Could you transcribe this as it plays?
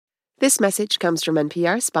This message comes from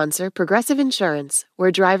NPR sponsor Progressive Insurance, where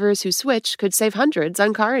drivers who switch could save hundreds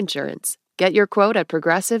on car insurance. Get your quote at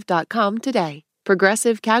progressive.com today.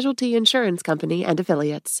 Progressive Casualty Insurance Company and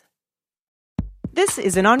Affiliates. This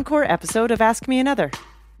is an encore episode of Ask Me Another.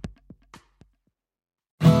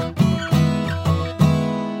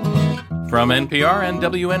 From NPR and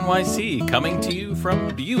WNYC, coming to you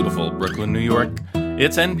from beautiful Brooklyn, New York,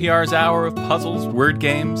 it's NPR's hour of puzzles, word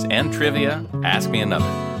games, and trivia. Ask Me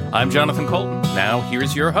Another. I'm Jonathan Colton. Now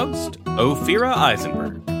here's your host, Ophira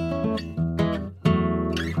Eisenberg.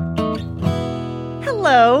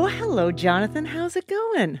 Hello, Jonathan. How's it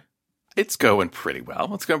going? It's going pretty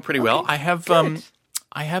well. Well. I have good.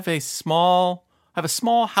 I have a small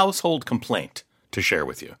household complaint to share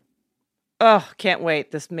with you. Oh, can't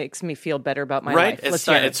wait. This makes me feel better about my life. Right?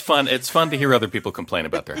 It's fun. It's fun to hear other people complain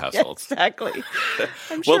about their households. Exactly.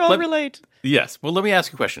 I'm sure I'll relate. Yes. Well, let me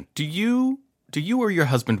ask you a question. Do you or your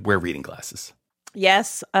husband wear reading glasses?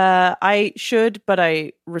 Yes, I should, but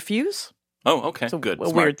I refuse. Oh, okay. It's a Good.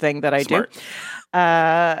 weird thing that I do.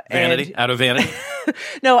 Vanity? Out of vanity?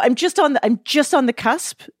 No, I'm just on the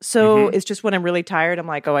cusp. So it's just when I'm really tired, I'm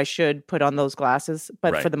like, oh, I should put on those glasses.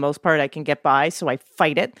 But for the most part, I can get by. So I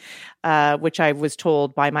fight it, which I was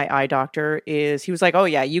told by my eye doctor he was like, oh,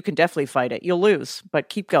 yeah, you can definitely fight it. You'll lose, but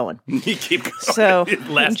keep going. You keep going. So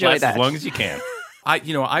last that. As long as you can.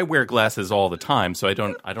 I wear glasses all the time, so I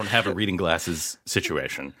don't have a reading glasses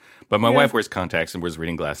situation. But my wife wears contacts and wears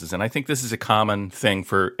reading glasses, and I think this is a common thing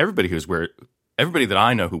for everybody everybody that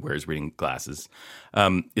I know who wears reading glasses,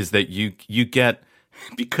 is that you get,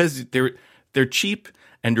 because they're cheap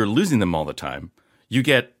and you're losing them all the time, you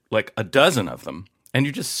get like a dozen of them and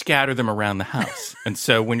you just scatter them around the house. And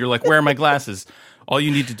so when you're like, where are my glasses? All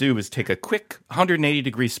you need to do is take a quick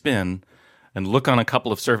 180-degree spin and look on a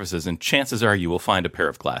couple of surfaces, and chances are you will find a pair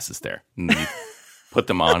of glasses there. And then you put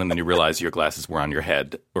them on, and then you realize your glasses were on your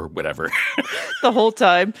head or whatever. The whole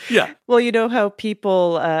time. Yeah. Well, you know how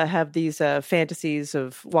people have these fantasies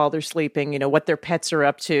of while they're sleeping, what their pets are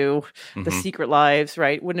up to, the secret lives,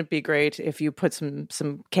 right? Wouldn't it be great if you put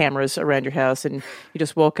some cameras around your house and you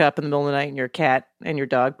just woke up in the middle of the night and your cat and your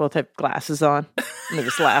dog both have glasses on and they're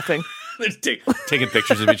just laughing? Taking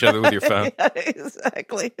pictures of each other with your phone. Yeah,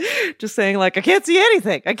 exactly. Just saying like, I can't see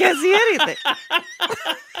anything.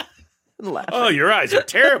 Oh, your eyes are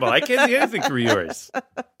terrible. I can't see anything through yours.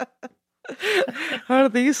 How do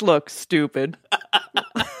these look, stupid?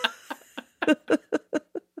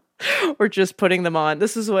 Or just putting them on.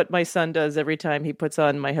 This is what my son does every time he puts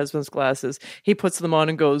on my husband's glasses. He puts them on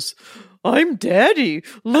and goes, I'm daddy.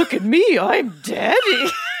 Look at me. I'm daddy.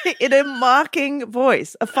 In a mocking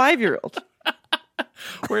voice. A 5-year-old.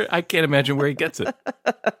 I can't imagine where he gets it.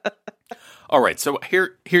 All right. So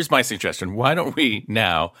here's my suggestion. Why don't we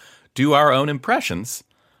now do our own impressions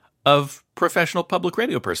of professional public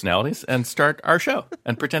radio personalities and start our show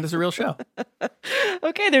and pretend it's a real show?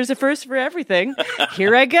 Okay, there's a first for everything.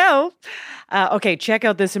 Here I go. Okay, check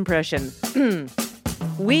out this impression.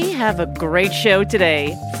 We have a great show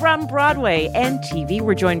today. From Broadway and TV,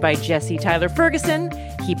 we're joined by Tyler Ferguson.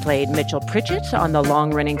 He played Mitchell Pritchett on the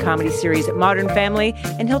long-running comedy series Modern Family,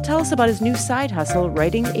 and he'll tell us about his new side hustle,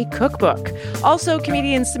 writing a cookbook. Also,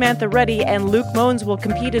 comedians Samantha Ruddy and Luke Mones will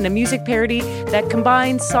compete in a music parody that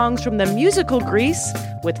combines songs from the musical Grease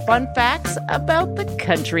with fun facts about the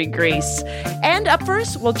country Grease. And up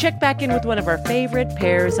first, we'll check back in with one of our favorite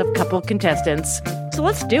pairs of couple contestants. So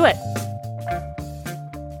let's do it.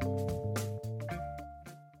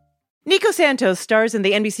 Nico Santos stars in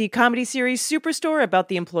the NBC comedy series Superstore about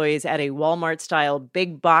the employees at a Walmart-style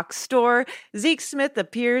big box store. Zeke Smith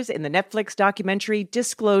appears in the Netflix documentary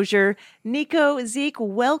Disclosure. Nico, Zeke,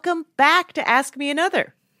 welcome back to Ask Me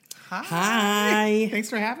Another. Hi. Thanks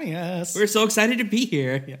for having us. We're so excited to be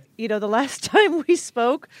here. Yeah. The last time we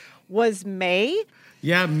spoke was May.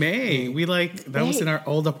 Yeah, May. That was in our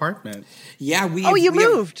old apartment. Yeah, you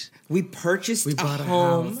moved. We purchased We bought a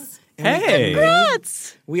home. house. Hey.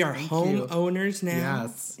 Congrats. We are homeowners now.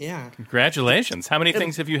 Yes. Yeah. Congratulations. How many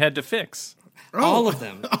things have you had to fix? All of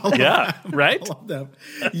them. Yeah, right? All of them.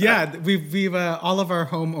 Yeah, we've all of our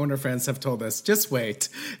homeowner friends have told us, just wait,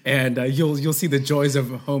 and you'll see the joys of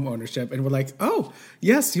home ownership. And we're like, oh,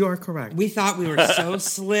 yes, you are correct. We thought we were so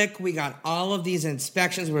slick. We got all of these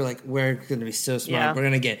inspections. We're like, we're going to be so smart. Yeah. We're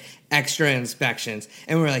going to get extra inspections.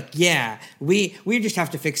 And we're like, yeah, we just have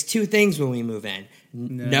to fix 2 things when we move in.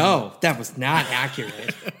 No, that was not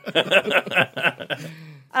accurate.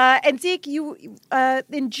 And Zeke, you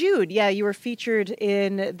in June, you were featured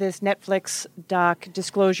in this Netflix doc,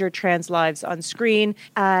 Disclosure: Trans Lives on Screen,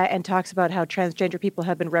 and talks about how transgender people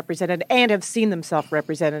have been represented and have seen themselves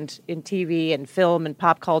represented in TV and film and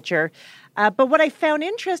pop culture. But what I found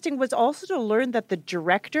interesting was also to learn that the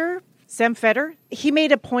director, Sam Feder, he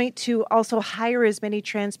made a point to also hire as many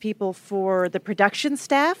trans people for the production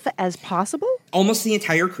staff as possible. Almost the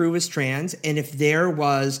entire crew is trans, and if there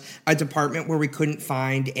was a department where we couldn't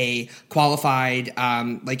find a qualified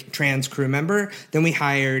trans crew member, then we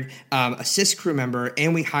hired a cis crew member,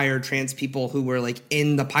 and we hired trans people who were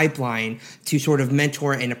in the pipeline to sort of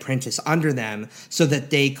mentor and apprentice under them, so that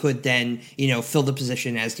they could then fill the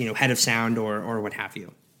position as head of sound or what have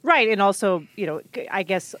you. Right, and also I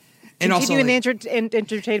guess. And continue also, in the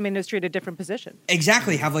entertainment industry at a different position.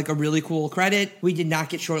 Exactly, have a really cool credit. We did not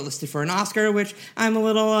get shortlisted for an Oscar, which I'm a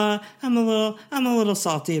little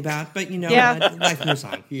salty about. But life moves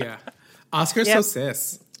on. Yeah, Oscar's so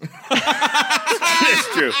cis. It's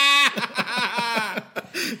true.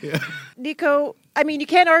 Yeah. Nico, I mean, you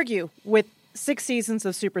can't argue with 6 seasons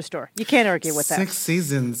of Superstore. You can't argue with that. 6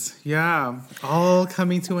 seasons, yeah. All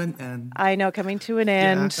coming to an end. I know, coming to an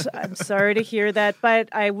end. Yeah. I'm sorry to hear that, but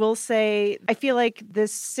I will say, I feel like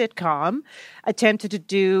this sitcom attempted to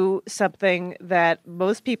do something that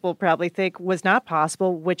most people probably think was not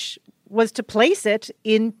possible, which was to place it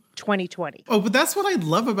in 2020. Oh, but that's what I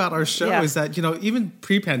love about our show is that, even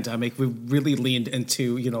pre-pandemic, we really leaned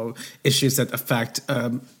into, issues that affect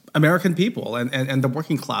American people and the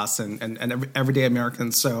working class and everyday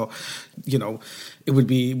Americans. So, we would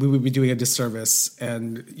be doing a disservice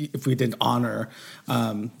and if we didn't honor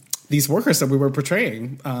these workers that we were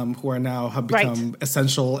portraying, who are now have become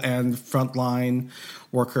essential and frontline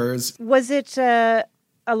workers. Was it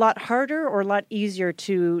a lot harder or a lot easier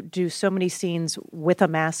to do so many scenes with a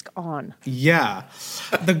mask on? Yeah.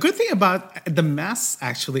 The good thing about the masks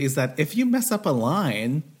actually is that if you mess up a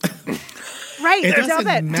line... Right, it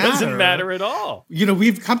doesn't matter at all.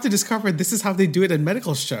 We've come to discover this is how they do it in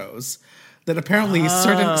medical shows. That apparently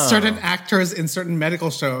certain actors in certain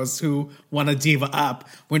medical shows who want to diva up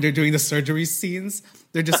when they're doing the surgery scenes,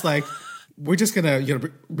 they're just like, we're just gonna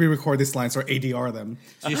re-record these lines or ADR them.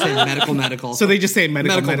 So you say medical. So they just say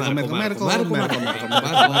medical.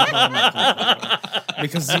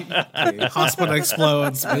 Because the hospital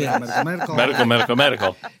explodes. Medical.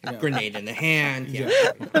 Yeah. Grenade in the hand. Yeah.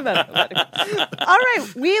 All right,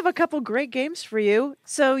 we have a couple great games for you.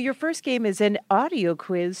 So your first game is an audio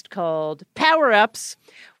quiz called Power Ups.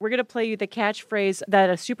 We're going to play you the catchphrase that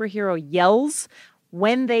a superhero yells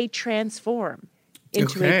when they transform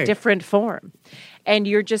into a different form. And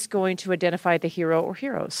you're just going to identify the hero or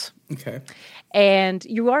heroes. Okay. And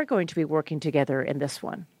you are going to be working together in this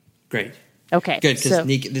one. Great. Okay. Good, because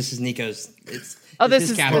this is Nico's. This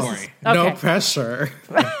is category. Okay. No pressure.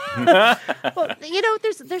 Well,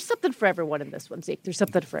 there's something for everyone in this one, Zeke. There's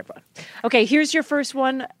something for everyone. Okay, here's your first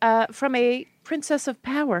one from a Princess of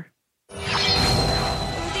Power. The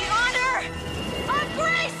honor of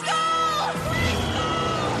Grayskull!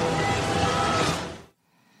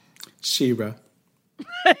 She-Ra.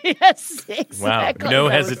 Yes, exactly. Wow, no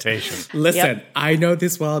hesitation. Listen, I know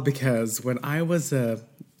this well because when I was a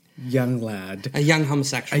young lad. A young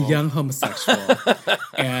homosexual.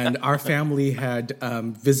 And our family had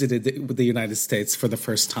visited the United States for the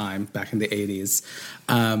first time back in the 80s.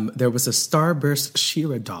 There was a Starburst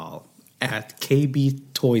She-Ra doll at KB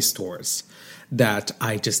toy stores that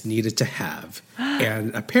I just needed to have.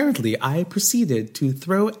 And apparently I proceeded to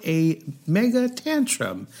throw a mega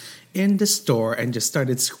tantrum in the store and just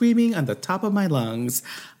started screaming on the top of my lungs,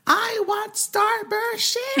 I want Starburst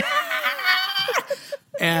She-Ra!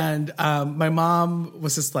 And my mom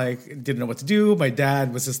was just like, didn't know what to do. My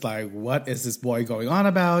dad was just like, what is this boy going on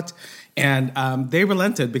about? And they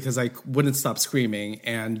relented because I wouldn't stop screaming.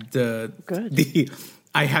 And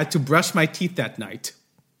I had to brush my teeth that night.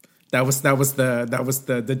 That was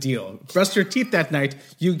the deal. Brush your teeth that night.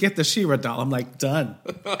 You get the She-Ra doll. I'm like, done.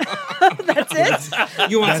 That's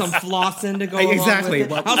it. You want some flossing to go along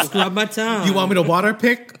with it? I'll scrub my tongue. You want me to water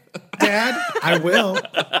pick, Dad? I will.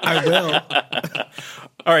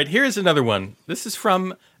 All right, here's another one. This is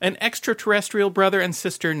from an extraterrestrial brother and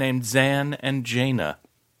sister named Zan and Jaina.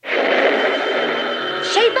 Shape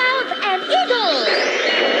of an eagle!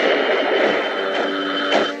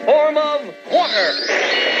 Form of water!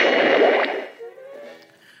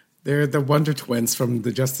 They're the Wonder Twins from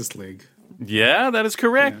the Justice League. Yeah, that is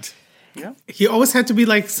correct. Yeah. He always had to be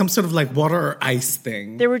like some sort of like water or ice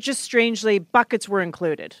thing. There were just strangely, buckets were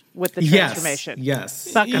included with the transformation.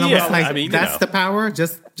 Yes. Buckets. And I Yeah, was like, I mean, you that's know. the power?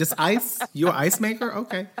 Just ice? You're an ice maker?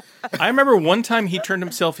 Okay. I remember one time he turned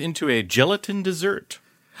himself into a gelatin dessert.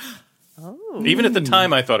 Oh. Even at the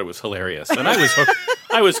time, I thought it was hilarious. And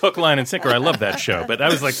I was hook, line, and sinker. I love that show. But I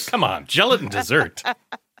was like, come on, gelatin dessert.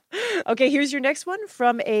 Okay, here's your next one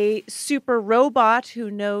from a super robot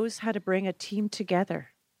who knows how to bring a team together.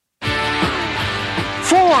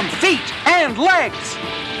 Form feet and legs.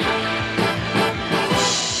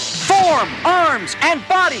 Form arms and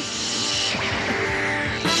body.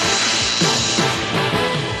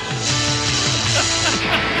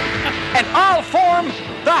 And I'll form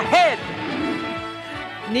the head.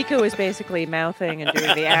 Nico is basically mouthing and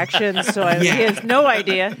doing the actions, so he Yeah. has no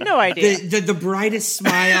idea. No idea. The brightest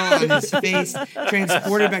smile on his face,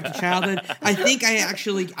 transported back to childhood. I think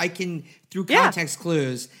I can, through context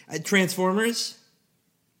clues, Transformers?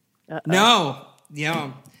 No.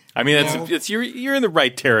 Yeah. I mean, it's you're in the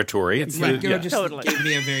right territory. It's Nico yeah. just Totally. gave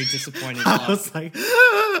me a very disappointing I look. was like,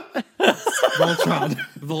 Voltron.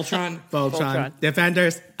 Voltron.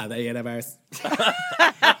 Defenders of the universe.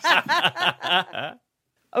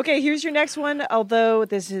 Okay, here's your next one, although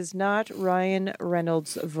this is not Ryan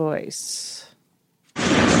Reynolds' voice. In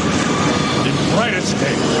brightest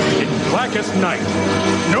day, in blackest night,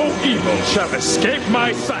 no evil shall escape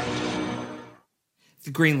my sight.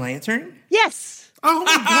 The Green Lantern? Yes! Oh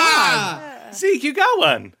my God. Zeke, you got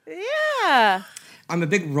one. Yeah. I'm a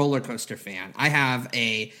big roller coaster fan. I have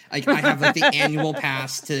the annual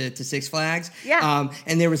pass to Six Flags. Yeah.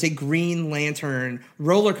 And there was a Green Lantern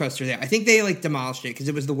roller coaster there. I think they like demolished it because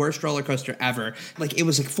it was the worst roller coaster ever. Like it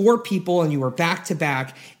was like 4 people and you were back to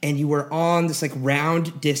back and you were on this like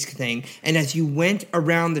round disc thing. And as you went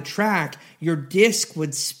around the track, your disc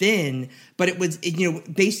would spin, but it was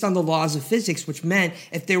based on the laws of physics, which meant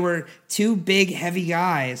if there were 2 big heavy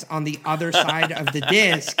guys on the other side of the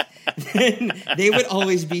disc, then they would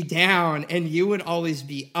always be down and you would always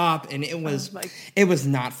be up, and it was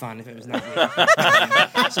not fun if it was not really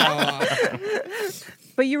so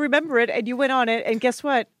But you remember it, and you went on it, and guess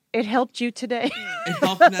what? It helped you today. it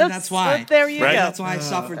helped, that's why. So there you Right. go. That's why I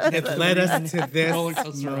suffered today. It led us to this roller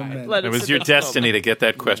coaster ride. moment. Let It us was sit your in this destiny to get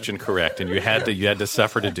that question correct, and you had to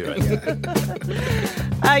suffer to do it.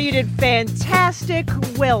 You did fantastic.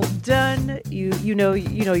 Well done. You know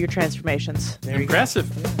your transformations. Impressive.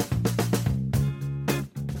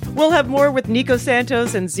 We'll have more with Nico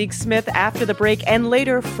Santos and Zeke Smith after the break, and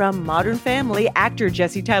later from Modern Family, actor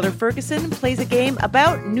Jesse Tyler Ferguson plays a game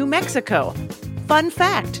about New Mexico. Fun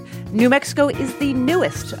fact, New Mexico is the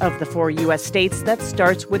newest of the 4 U.S. states that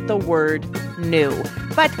starts with the word new.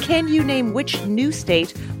 But can you name which new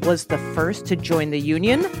state was the first to join the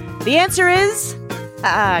Union? The answer is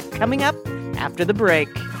coming up after the break.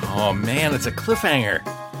 Oh man, it's a cliffhanger.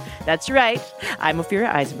 That's right. I'm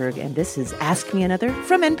Ophira Eisenberg, and this is Ask Me Another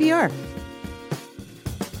from NPR.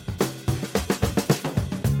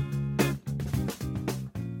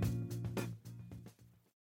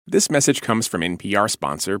 This message comes from NPR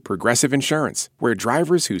sponsor Progressive Insurance, where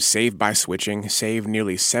drivers who save by switching save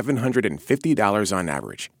nearly $750 on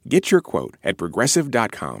average. Get your quote at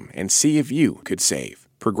Progressive.com and see if you could save.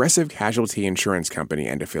 Progressive Casualty Insurance Company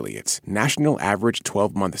and Affiliates. National average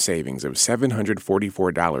 12-month savings of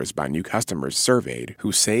 $744 by new customers surveyed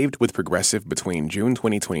who saved with Progressive between June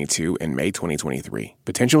 2022 and May 2023.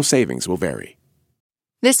 Potential savings will vary.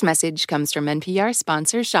 This message comes from NPR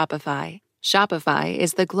sponsor Shopify. Shopify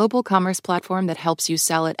is the global commerce platform that helps you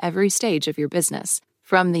sell at every stage of your business.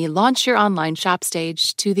 From the launch your online shop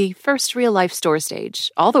stage to the first real-life store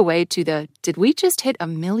stage, all the way to the did we just hit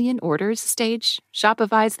 1 million orders stage,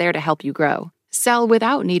 Shopify's there to help you grow. Sell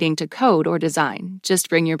without needing to code or design. Just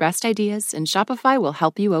bring your best ideas and Shopify will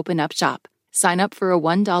help you open up shop. Sign up for a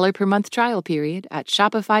 $1 per month trial period at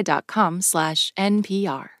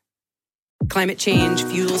shopify.com/NPR. Climate change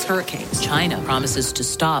fuels hurricanes. China promises to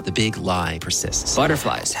stop. The big lie persists.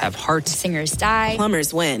 Butterflies have hearts. Singers die.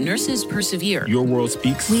 Plumbers win. Nurses persevere. Your world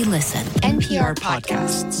speaks. We listen. NPR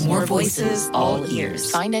podcasts. More voices, all ears.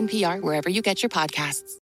 Find NPR wherever you get your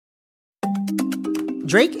podcasts.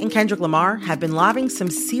 Drake and Kendrick Lamar have been lobbing some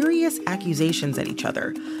serious accusations at each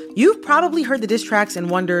other. You've probably heard the diss tracks and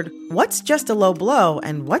wondered, what's just a low blow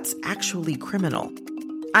and what's actually criminal?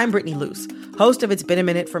 I'm Brittany Luce, host of It's Been a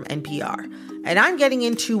Minute from NPR, and I'm getting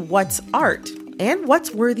into what's art and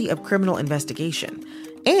what's worthy of criminal investigation,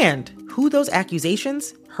 and who those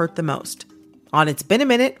accusations hurt the most. On It's Been a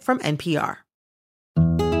Minute from NPR.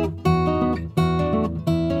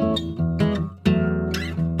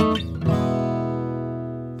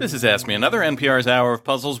 This is Ask Me Another, NPR's Hour of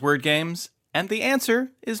Puzzles, Word Games, and the answer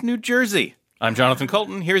is New Jersey. I'm Jonathan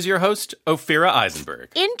Colton. Here's your host, Ophira Eisenberg.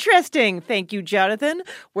 Interesting. Thank you, Jonathan.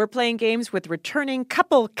 We're playing games with returning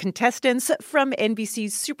couple contestants from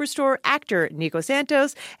NBC's Superstore actor Nico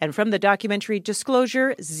Santos and from the documentary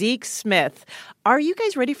Disclosure, Zeke Smith. Are you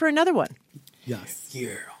guys ready for another one? Yes.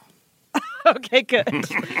 Yeah. Okay, good.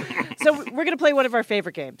 So we're going to play one of our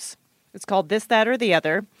favorite games. It's called This, That, or the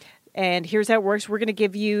Other. And here's how it works. We're going to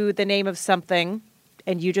give you the name of something,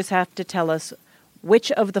 and you just have to tell us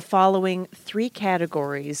which of the following three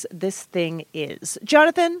categories this thing is.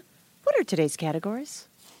 Jonathan, what are today's categories?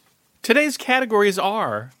 Today's categories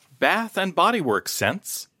are bath and body works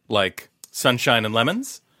scents, like Sunshine and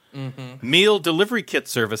Lemons, meal delivery kit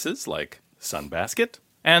services, like Sunbasket,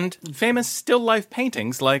 and famous still life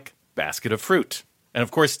paintings, like Basket of Fruit. And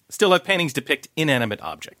of course, still life paintings depict inanimate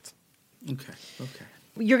objects. Okay.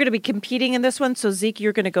 You're going to be competing in this one, so Zeke,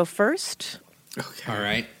 you're going to go first. Okay. All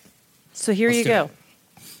right. So here Let's you do go.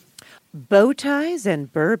 Bow ties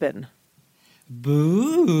and bourbon.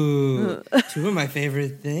 Boo. Two of my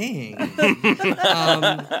favorite things.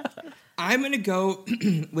 I'm going to go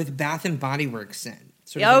with Bath and Body Works scent.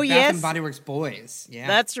 Sort of like Bath and Body Works boys. Yeah.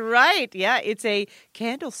 That's right. Yeah, it's a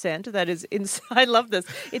candle scent that is I love this.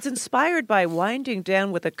 It's inspired by winding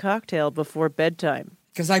down with a cocktail before bedtime.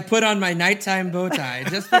 Because I put on my nighttime bow tie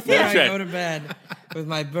just before I go to bed with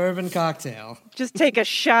my bourbon cocktail. Just take a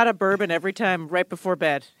shot of bourbon every time right before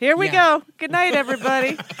bed. Here we go. Good night,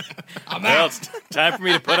 everybody. Well, it's time for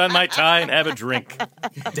me to put on my tie and have a drink.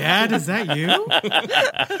 Dad, is that you?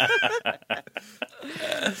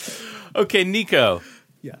 Okay, Nico.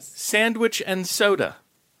 Yes. Sandwich and soda.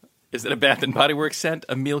 Is it a Bath and Body Works scent,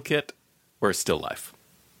 a meal kit, or a still life?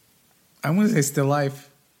 I want to say still life.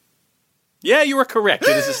 Yeah, you are correct.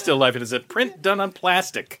 It is a still life. It is a print done on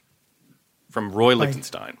plastic from Roy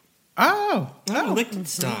Lichtenstein. Oh,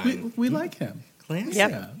 Lichtenstein. We like him. Classy. Yep.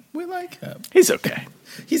 Yeah, we like him. He's okay.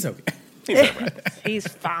 He's okay. He's all right. He's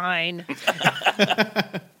fine.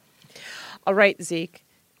 All right, Zeke.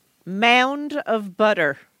 Mound of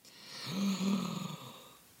butter.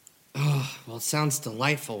 Oh, well, it sounds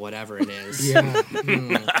delightful, whatever it is. Yeah.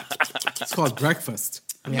 It's called breakfast.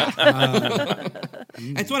 Yeah.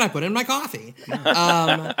 That's what I put in my coffee.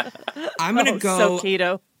 I'm going to go... So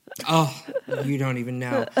keto. Oh, you don't even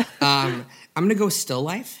know. I'm going to go still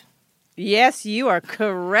life. Yes, you are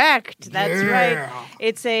correct. That's Yeah. right.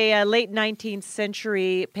 It's a late 19th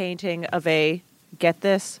century painting of a, get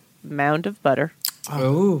this, mound of butter.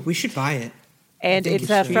 Oh, we should buy it. And it's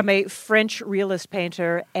from a French realist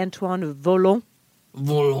painter, Antoine Volon.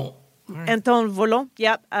 Right. Antoine Volon,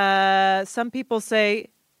 yep. Some people say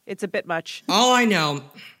it's a bit much. All I know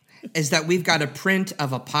is that we've got a print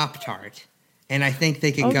of a Pop-Tart. And I think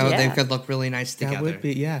they could they could look really nice together. That would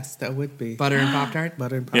be, yes, that would be. Butter and Pop-Tart?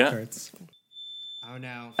 Butter and Pop-Tarts. Yeah. Oh,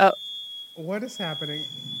 no. Oh. What is happening?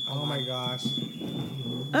 Oh, my gosh.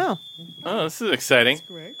 Oh. Oh, this is exciting. That's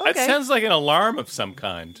great. That sounds like an alarm of some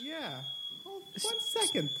kind. Yeah. Hold 1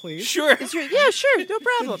 second, please. Sure. Yeah, sure. No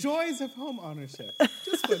problem. The joys of home ownership.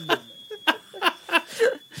 Just 1 moment.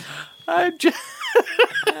 I'm just...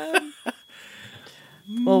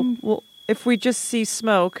 Well, if we just see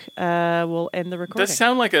smoke, we'll end the recording. Does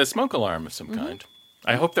sound like a smoke alarm of some kind.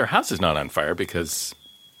 I hope their house is not on fire because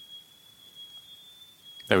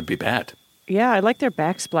that would be bad. Yeah, I like their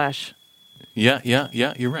backsplash. Yeah,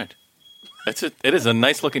 you're right. It is a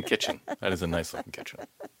nice looking kitchen. That is a nice looking kitchen.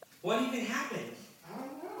 What even happened?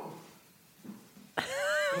 I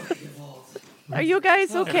don't know. Are you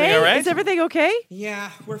guys okay? Everything all right? Is everything okay? Yeah,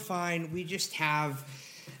 we're fine. We just have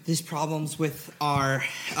these problems with our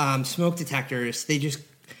smoke detectors.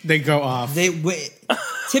 They go off.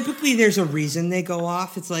 Typically, there's a reason they go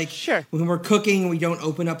off. It's like when we're cooking, we don't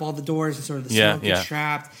open up all the doors, and sort of the smoke gets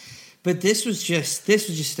trapped. But this was just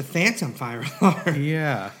a phantom fire alarm.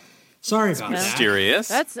 Yeah. Sorry about that. Mysterious.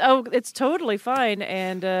 It's totally fine,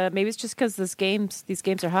 and maybe it's just because these games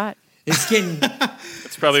are hot. It's getting.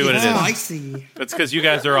 That's probably what it is. Spicy. That's because you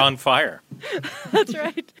guys are on fire. That's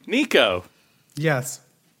right. Nico. Yes.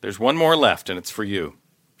 There's one more left, and it's for you.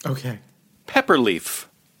 Okay. Pepper leaf.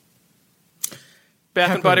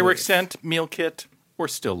 Bath and Body Works scent, meal kit, or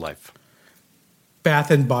still life? Bath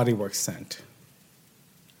and Body Works scent.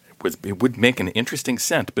 It would make an interesting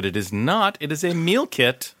scent, but it is not. It is a meal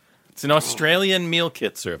kit. It's an Australian meal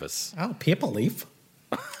kit service. Oh, people leaf.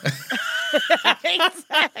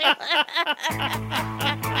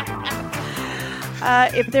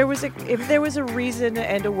 if there was a reason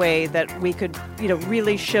and a way that we could,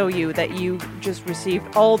 really show you that you just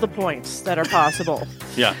received all the points that are possible.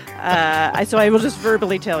 Yeah. So I will just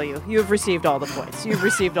verbally tell you, you have received all the points. You've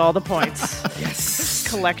received all the points. Yes.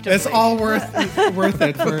 Collectively. It's all worth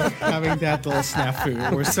it for having that little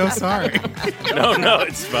snafu. We're so sorry. No,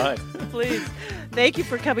 it's fine. Please. Thank you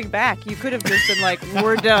for coming back. You could have just been like,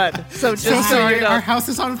 we're done. So just so sorry, you know. our house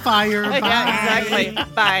is on fire. Bye. Yeah, exactly.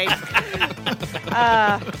 Bye.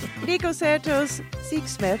 Nico Santos, Zeke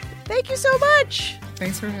Smith, thank you so much.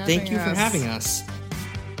 Thanks for having us. Thank you for having us.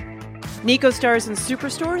 Nico stars in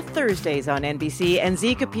Superstore Thursdays on NBC, and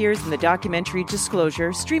Zeke appears in the documentary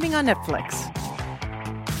Disclosure, streaming on Netflix.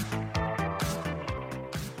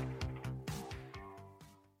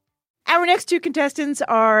 Our next two contestants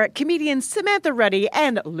are comedians Samantha Ruddy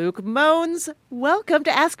and Luke Mones. Welcome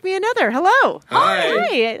to Ask Me Another. Hello.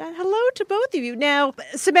 Hi. Hello to both of you. Now,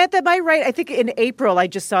 Samantha, am I right? I think in April, I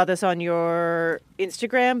just saw this on your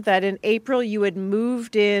Instagram, that in April you had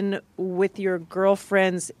moved in with your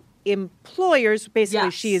girlfriend's employers. Basically,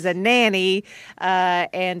 Yes. she is a nanny,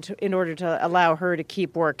 and in order to allow her to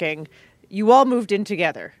keep working, you all moved in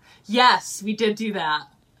together. Yes, we did do that.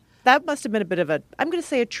 That must have been a bit of I'm going to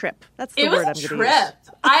say a trip. That's the word I'm going to use. It was a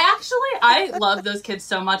trip. I love those kids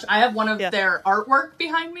so much. I have one of their artwork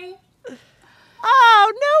behind me.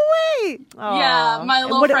 Oh, no way. Aww. Yeah, my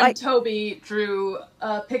little friend Toby drew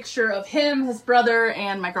a picture of him, his brother,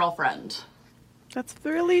 and my girlfriend. That's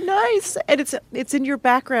really nice. And it's in your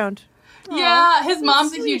background. Yeah, his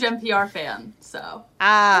mom's a huge NPR fan, so.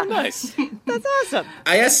 Nice. That's awesome.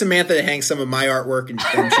 I asked Samantha to hang some of my artwork, and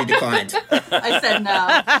she declined. I said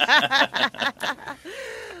no.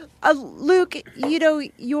 Luke,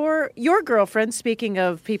 your girlfriend, speaking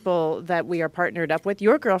of people that we are partnered up with,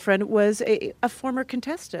 your girlfriend was a former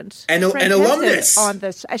contestant. An alumnus. On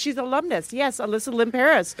this. She's an alumnus, yes. Alyssa Lynn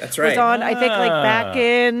Paris. That's right. Was on, I think, back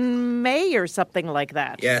in May or something like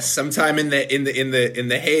that. Yes, sometime in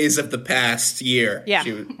the haze of the past year. Yeah.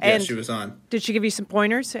 She was on. Did she give you some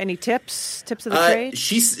pointers? Any tips of the trade?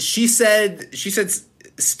 She said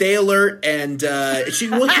stay alert, and here's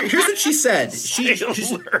what she said.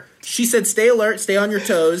 She said stay alert, stay on your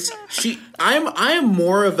toes. I am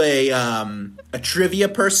more of a trivia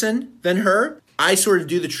person than her. I sort of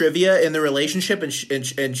do the trivia in the relationship,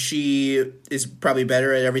 and she is probably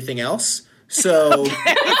better at everything else. So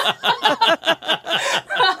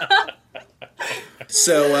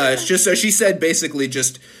so she said basically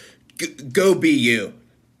just go be you.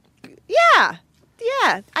 Yeah.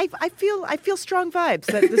 Yeah, I feel strong vibes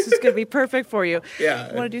that this is going to be perfect for you.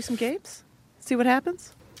 Yeah. Want to do some games? See what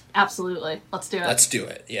happens? Absolutely. Let's do it. Let's do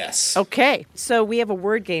it, yes. Okay, so we have a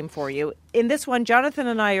word game for you. In this one, Jonathan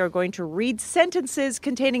and I are going to read sentences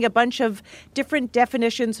containing a bunch of different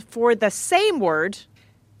definitions for the same word.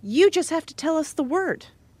 You just have to tell us the word.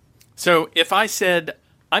 So if I said,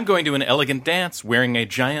 I'm going to an elegant dance wearing a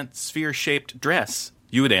giant sphere-shaped dress,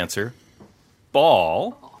 you would answer,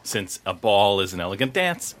 ball, since a ball is an elegant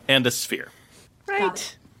dance, and a sphere.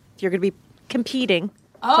 Right. You're going to be competing,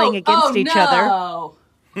 playing against each other.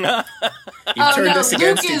 You turned us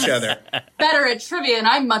against each other. Better at trivia, and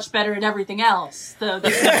I'm much better at everything else. So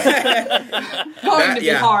this is going to be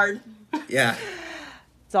hard. Yeah.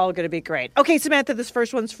 It's all going to be great. Okay, Samantha, this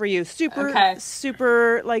first one's for you. Super,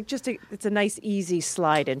 it's a nice, easy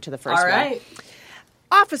slide into the first one. All right.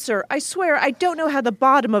 Officer, I swear I don't know how the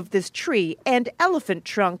bottom of this tree and elephant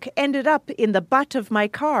trunk ended up in the butt of my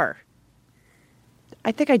car.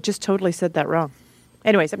 I think I just totally said that wrong.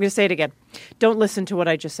 Anyways, I'm going to say it again. Don't listen to what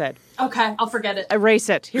I just said. Okay, I'll forget it. Erase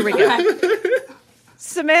it. Here we go.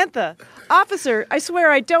 Samantha, officer, I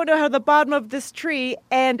swear I don't know how the bottom of this tree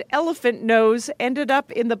and elephant nose ended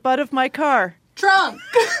up in the butt of my car. Trunk.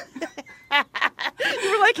 You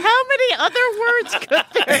were like, how many other words could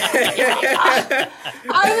there be?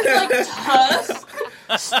 I was like, tusk.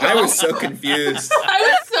 I was so confused.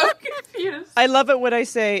 I love it when I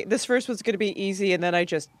say, this first one's going to be easy, and then I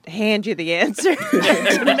just hand you the answer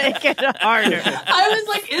to make it harder. I was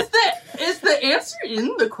like, is the answer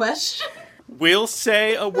in the question? We'll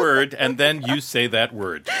say a word, and then you say that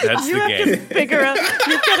word. That's the game. You've got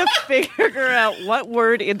to figure out what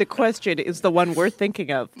word in the question is the one we're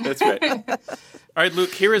thinking of. That's right. All right,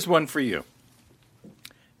 Luke, here is one for you.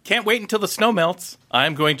 Can't wait until the snow melts.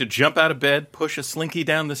 I'm going to jump out of bed, push a slinky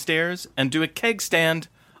down the stairs, and do a keg stand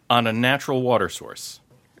on a natural water source.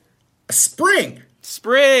 A spring!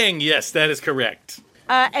 Spring! Yes, that is correct.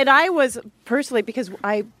 And I was personally, because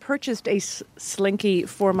I purchased a slinky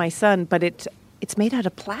for my son, but it's made out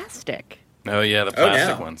of plastic. Oh, yeah, the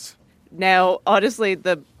plastic ones. Now, honestly,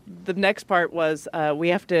 the next part was we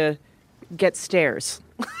have to get stairs.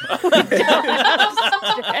 Oh,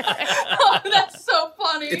 that's so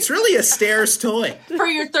funny. It's really a stairs toy. For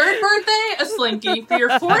your third birthday, a slinky. For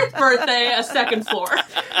your fourth birthday, a second floor.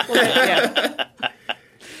 Yeah.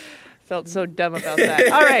 Felt so dumb about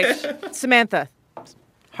that. All right, Samantha,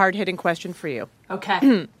 hard-hitting question for you.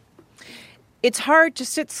 Okay. It's hard to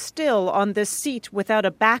sit still on this seat without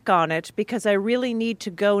a back on it because I really need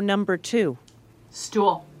to go number 2.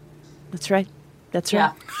 Stool. That's right. That's Yeah.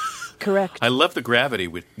 right. Correct. I love the gravity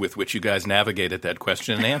with which you guys navigated that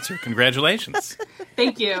question and answer. Congratulations.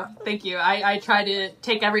 Thank you. Thank you. I try to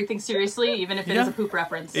take everything seriously, even if it is a poop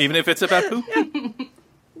reference. Even if it's about poop?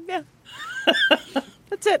 Yeah.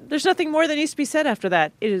 That's it. There's nothing more that needs to be said after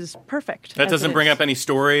that. It is perfect. That doesn't bring up any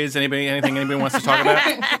stories, anything anybody wants to talk about?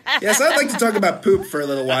 Yes, I'd like to talk about poop for a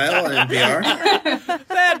little while on NPR.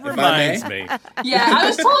 That reminds me. Yeah, I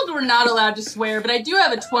was told we're not allowed to swear, but I do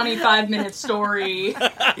have a 25-minute story.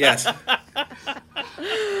 Yes.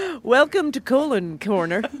 Welcome to Colon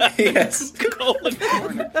Corner. Yes. Colon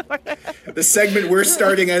Corner. The segment we're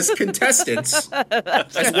starting as contestants.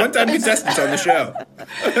 As one-time contestants on the show.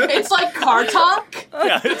 It's like car talk.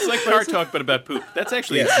 Yeah, it's like car talk, but about poop. That's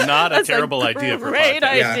actually not a terrible idea for a Great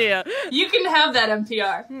podcast. idea. Yeah. You can have that,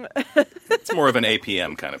 NPR. It's more of an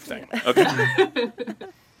APM kind of thing. Okay.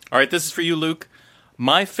 All right, this is for you, Luke.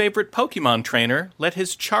 My favorite Pokemon trainer let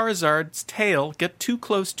his Charizard's tail get too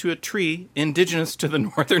close to a tree indigenous to the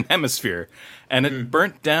Northern Hemisphere, and it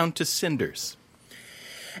burnt down to cinders.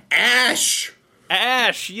 Ash!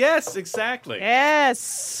 Ash, yes, exactly.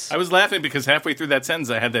 Yes. I was laughing because halfway through that sentence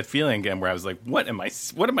I had that feeling again where I was like, what am I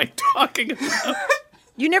talking about?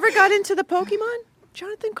 You never got into the Pokemon,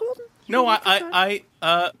 Jonathan Colton? No, I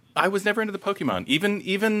was never into the Pokemon. Even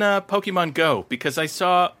Pokemon Go, because I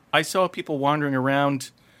saw people wandering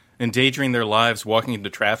around, endangering their lives, walking into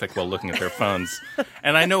traffic while looking at their phones.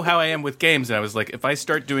 And I know how I am with games, and I was like, if I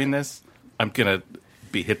start doing this, I'm gonna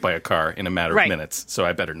be hit by a car in a matter of minutes, so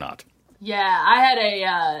I better not. Yeah, I had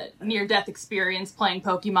a near-death experience playing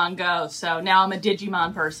Pokemon Go, so now I'm a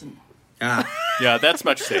Digimon person. Yeah, that's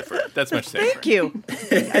much safer. Thank you.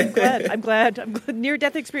 I'm glad.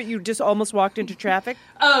 Near-death experience. You just almost walked into traffic?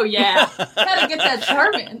 Oh, yeah. Gotta get that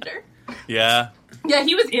Charmander. Yeah. Yeah,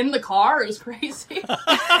 he was in the car. It was crazy.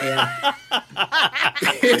 Yeah.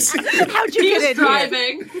 How'd you get in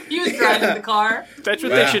driving. He was driving the car. That's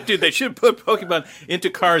what they should do. They should put Pokemon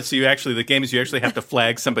into cars so you actually have to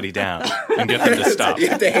flag somebody down and get them to stop. You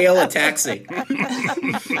have to hail a taxi.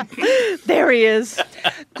 There he is.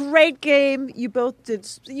 Great game. You both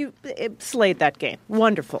slayed that game.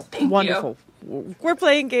 Wonderful. Wonderful. We're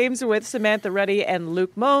playing games with Samantha Ruddy and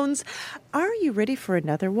Luke Mones. Are you ready for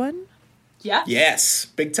another one? Yeah. Yes,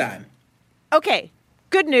 big time. Okay,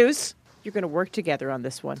 good news. You're going to work together on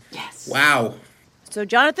this one. Yes. Wow. So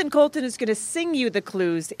Jonathan Colton is going to sing you the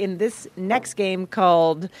clues in this next game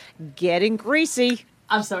called Getting Greasy.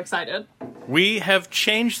 I'm so excited. We have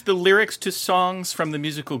changed the lyrics to songs from the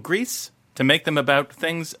musical Grease to make them about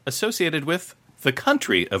things associated with the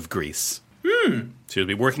country of Greece. So you'll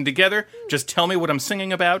be working together. Just tell me what I'm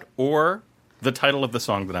singing about or the title of the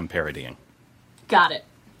song that I'm parodying. Got it.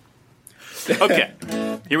 Okay,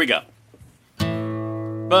 here we go.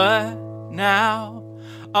 But now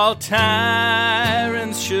all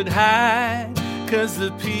tyrants should hide, 'cause the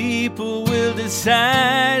people will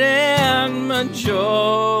decide and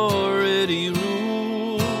majority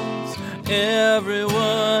rules.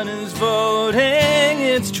 Everyone is voting,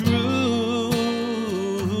 it's true.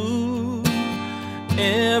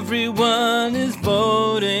 Everyone is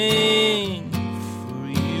voting.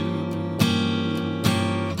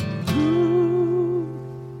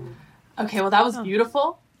 Okay, well, that was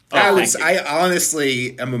beautiful. I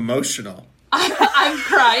honestly am emotional. I'm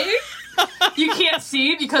crying. You can't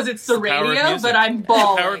see because it's the radio, but I'm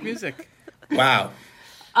bawling. Power of music. Wow.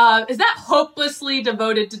 Is that hopelessly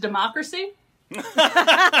devoted to democracy?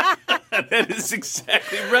 That is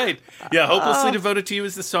exactly right. Yeah, Hopelessly Devoted to You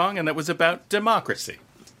is the song, and that was about democracy.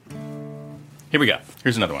 Here we go.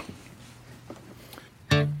 Here's another one.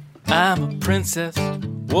 I'm a princess,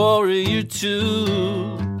 warrior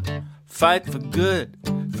too. Fight for good,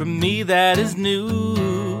 for me that is new.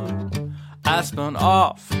 I spun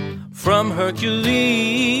off from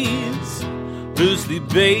Hercules, loosely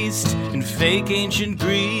based in fake ancient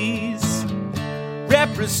Greece.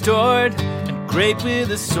 Rep restored and great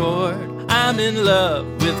with a sword. I'm in love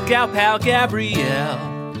with gal pal Gabrielle.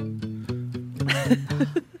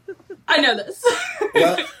 I know this.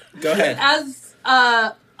 Well, go ahead. As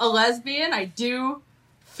a lesbian, I do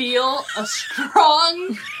feel a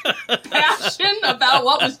strong passion about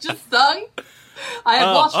what was just sung. I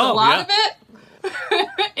have watched a lot of it.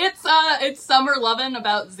 It's it's Summer Lovin'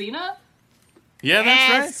 about Xena? Yeah,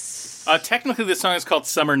 that's right. Technically, this song is called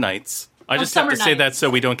Summer Nights. I just have to say that so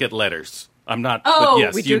we don't get letters. I'm not. Oh, but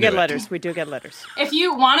yes, we do get letters. We do get letters. If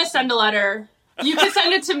you want to send a letter, you can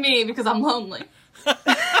send it to me because I'm lonely.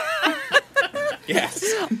 Yes.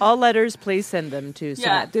 All letters, please send them to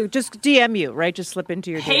Samantha. Just DM you, right? Just slip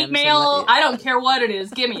into your hate DMs mail. I don't care what it is.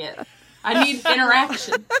 Give me it. I need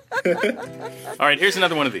interaction. All right, here's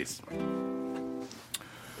another one of these.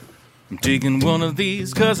 I'm taking one of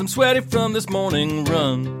these because I'm sweaty from this morning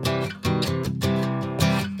run.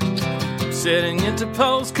 I'm setting it to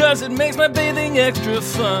pose because it makes my bathing extra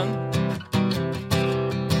fun.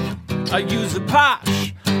 I use a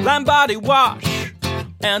Posh Lime Body Wash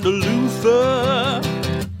and a loofah.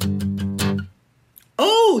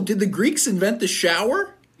 Oh, did the Greeks invent the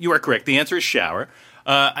shower? You are correct. The answer is shower.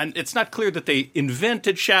 And it's not clear that they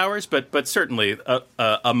invented showers, but certainly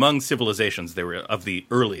among civilizations, they were of the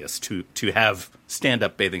earliest to have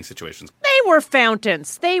stand-up bathing situations. They were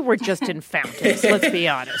fountains. They were just in fountains, let's be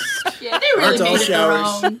honest. Yeah, they really Aren't all made it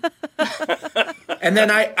showers. their own. And then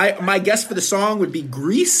my guess for the song would be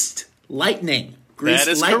Greased Lightning. Greased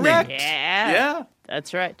That is Lightning. correct. Yeah.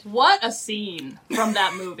 That's right. What a scene from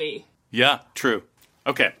that movie. Yeah, true.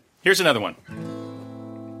 Okay, here's another one.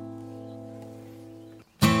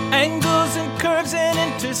 Angles and curves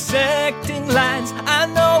and intersecting lines. I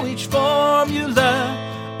know each formula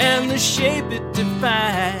and the shape it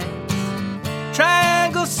defines.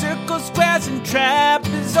 Triangles, circles, squares, and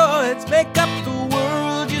trapezoids make up the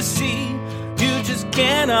world you see. You just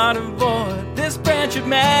cannot avoid this branch of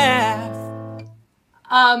math.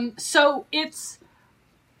 So it's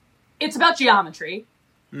about geometry.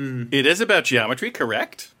 It is about geometry,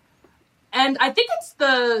 correct? And I think it's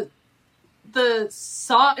the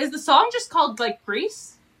song. Is the song just called like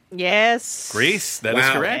Grease? Yes. Grease, that is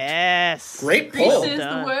correct. Yes. Great Grease pull. is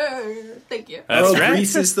the word. Thank you. That's right.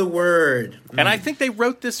 Grease is the word. And I think they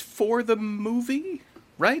wrote this for the movie,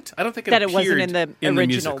 right? I don't think That it appeared wasn't in the in the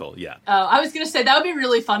original. musical. Yeah. I was gonna say that would be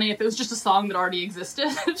really funny if it was just a song that already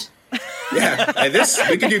existed. Yeah, and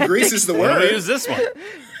we could do Grease is the We'll word. use this one.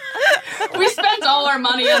 We spent all our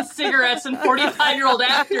money on cigarettes and 45-year-old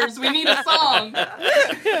actors. We need a song.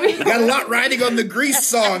 We got a lot riding on the Grease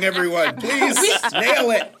song, everyone. Please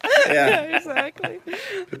nail it. Yeah. Exactly.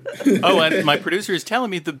 Oh, and my producer is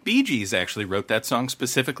telling me the Bee Gees actually wrote that song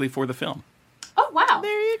specifically for the film. Oh, wow.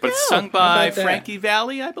 There you But go. it's sung by about that? Frankie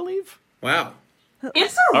Valli, I believe. Wow.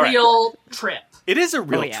 It's a All right. real trip. It is a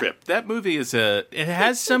real Oh, yeah. trip. That movie is it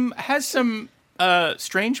has some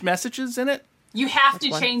strange messages in it. You have to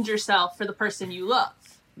change yourself for the person you love.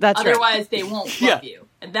 That's right. Otherwise, they won't love you.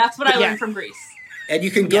 And that's what I learned from Grease. And you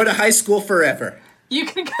can go to high school forever. You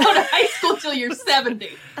can go to high school till you're 70.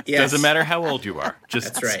 Yes. Doesn't matter how old you are.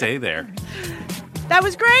 Just That's right. stay there. That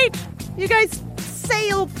was great. You guys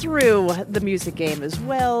sailed through the music game as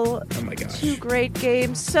well. Oh my gosh. 2 great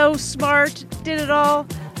games. So smart. Did it all.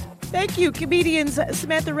 Thank you, comedians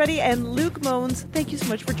Samantha Ruddy and Luke Mones. Thank you so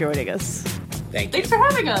much for joining us. Thank you. Thanks for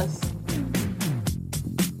having us.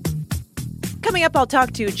 Coming up, I'll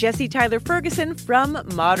talk to Jesse Tyler Ferguson from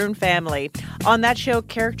Modern Family. On that show,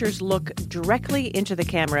 characters look directly into the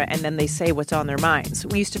camera and then they say what's on their minds.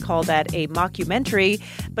 We used to call that a mockumentary,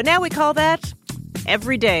 but now we call that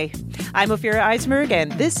Every Day. I'm Ophira Eisberg,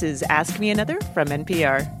 and this is Ask Me Another from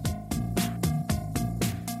NPR.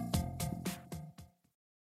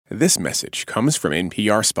 This message comes from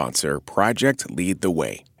NPR sponsor Project Lead the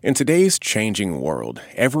Way. In today's changing world,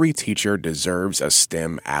 every teacher deserves a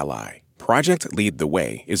STEM ally. Project Lead the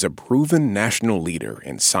Way is a proven national leader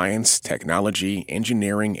in science, technology,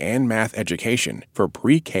 engineering, and math education for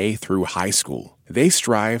pre-K through high school. They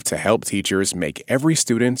strive to help teachers make every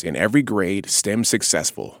student in every grade STEM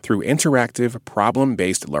successful through interactive,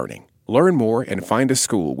 problem-based learning. Learn more and find a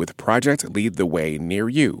school with Project Lead the Way near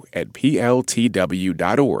you at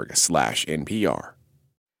pltw.org/NPR.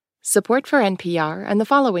 Support for NPR and the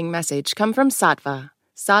following message come from Sattva.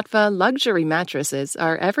 Sattva luxury mattresses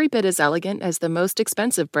are every bit as elegant as the most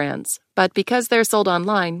expensive brands, but because they're sold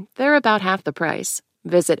online, they're about half the price.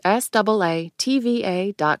 Visit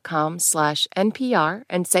SAATVA.com/NPR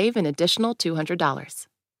and save an additional $200.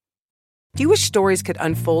 Do you wish stories could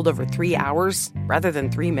unfold over 3 hours rather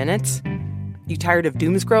than 3 minutes? You tired of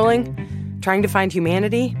doom scrolling? Trying to find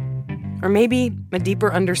humanity? Or maybe a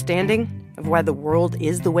deeper understanding of why the world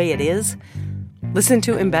is the way it is? Listen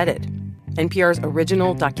to Embedded, NPR's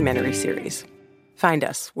original documentary series. Find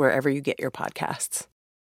us wherever you get your podcasts.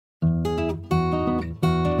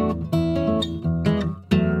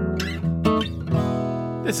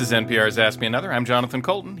 This is NPR's Ask Me Another. I'm Jonathan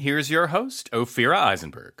Colton. Here's your host, Ophira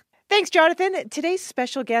Eisenberg. Thanks, Jonathan. Today's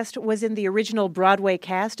special guest was in the original Broadway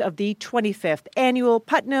cast of the 25th Annual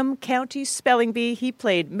Putnam County Spelling Bee. He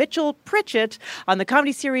played Mitchell Pritchett on the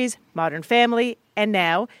comedy series Modern Family, and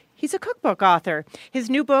now he's a cookbook author. His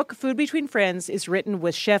new book, Food Between Friends, is written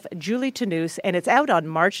with chef Julie Tannous, and it's out on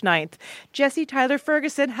March 9th. Jesse Tyler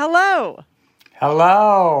Ferguson, hello.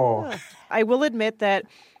 Hello. I will admit that,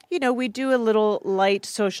 we do a little light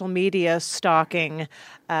social media stalking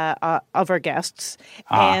of our guests.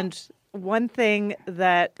 And one thing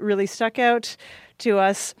that really stuck out to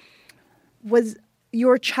us was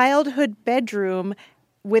your childhood bedroom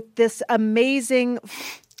with this amazing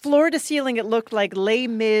floor to ceiling, it looked like Les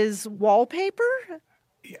Mis wallpaper.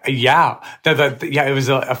 Yeah. It was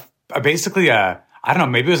basically a, I don't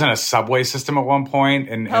know, maybe it was in a subway system at one point.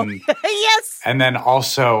 And yes. And then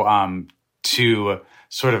also to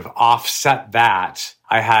sort of offset that,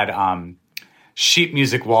 I had sheet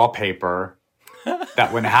music wallpaper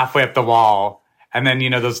that went halfway up the wall. And then,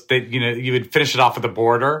 you would finish it off with a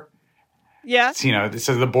border. Yeah. So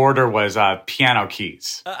the border was piano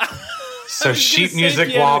keys. So sheet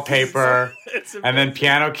music wallpaper, and then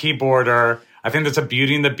piano key border. I think there's a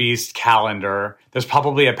Beauty and the Beast calendar. There's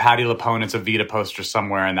probably a Patti LuPone, it's a Vita poster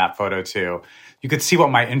somewhere in that photo too. You could see what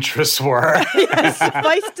my interests were.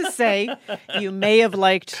 Suffice to say, you may have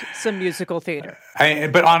liked some musical theater.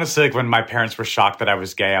 But honestly, when my parents were shocked that I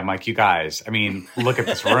was gay, I'm like, you guys, look at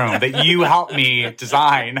this room that you helped me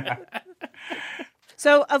design.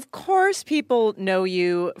 So, of course, people know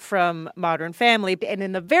you from Modern Family. And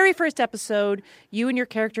in the very first episode, you and your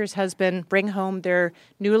character's husband bring home their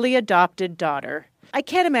newly adopted daughter. I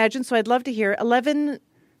can't imagine, so I'd love to hear 11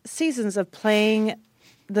 seasons of playing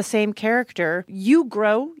the same character. You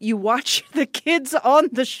grow. You watch the kids on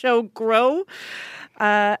the show grow.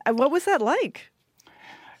 What was that like?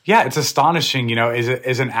 Yeah, it's astonishing.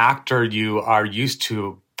 As an actor, you are used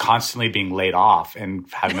to constantly being laid off and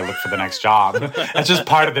having to look for the next job. That's just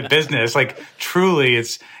part of the business. Like, truly,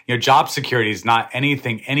 it's, job security is not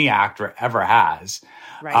anything any actor ever has.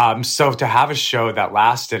 Right. So to have a show that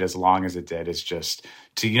lasted as long as it did is just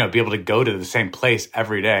to, be able to go to the same place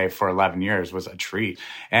every day for 11 years was a treat.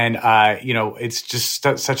 And, it's just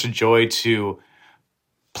such a joy to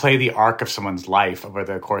play the arc of someone's life over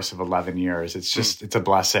the course of 11 years. It's just, it's a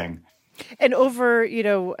blessing. And over,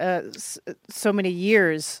 so many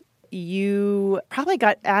years, you probably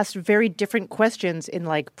got asked very different questions in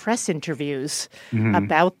press interviews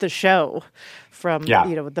about the show from,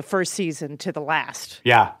 the first season to the last.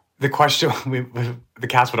 Yeah. The question, the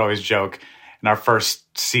cast would always joke in our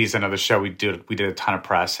first season of the show, we did a ton of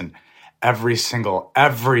press, and every single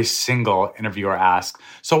interviewer asked,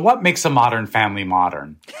 so what makes a Modern Family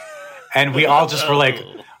modern? And we all just were like,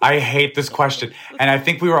 I hate this question. And I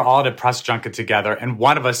think we were all at a press junket together, and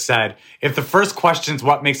one of us said, if the first question's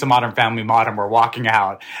what makes a Modern Family modern, we're walking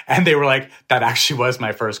out. And they were like, that actually was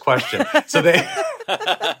my first question. So they...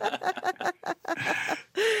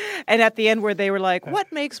 And at the end where they were like,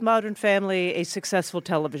 what makes Modern Family a successful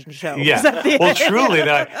television show? Yeah. Well, truly.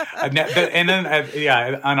 And then,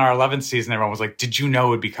 on our 11th season, everyone was like, did you know it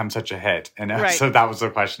would become such a hit? And so that was the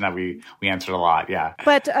question that we answered a lot. Yeah.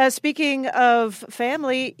 But speaking of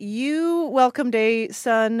family, you welcomed a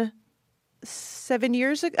son 7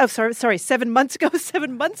 years ago. Oh, sorry, 7 months ago.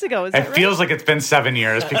 7 months ago. Is that right? It feels like it's been 7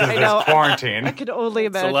 years because of this quarantine. I could only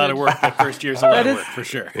imagine. It's a lot of work. That first year's a lot of work, for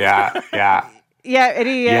sure. Yeah. Yeah,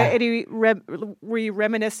 were you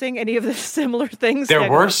reminiscing any of the similar things? There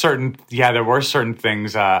were certain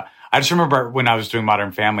things. I just remember when I was doing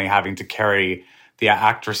Modern Family having to carry the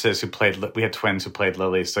actresses we had twins who played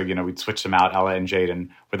Lily. So, we'd switch them out. Ella and Jaden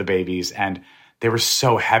were the babies. And they were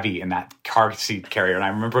so heavy in that car seat carrier. And I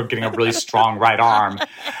remember getting a really strong right arm.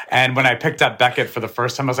 And when I picked up Beckett for the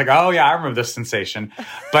first time, I was like, oh, yeah, I remember this sensation.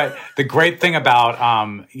 But the great thing about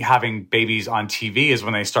having babies on TV is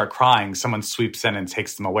when they start crying, someone sweeps in and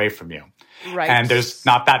takes them away from you. Right. And there's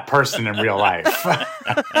not that person in real life.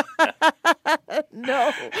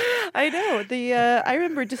 No, I know. I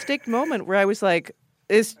remember a distinct moment where I was like,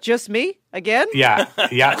 is just me again? Yeah.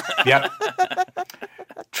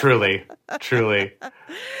 Truly.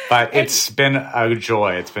 But it's been a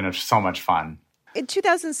joy. It's been so much fun. In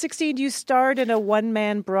 2016, you starred in a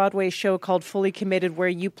one-man Broadway show called Fully Committed, where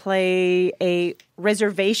you play a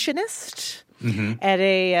reservationist at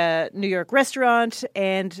a New York restaurant,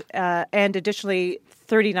 and additionally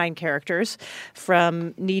 39 characters,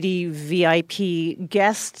 from needy VIP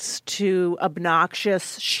guests to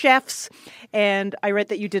obnoxious chefs. And I read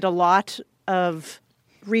that you did a lot of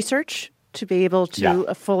research to be able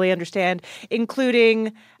to fully understand,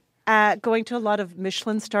 including going to a lot of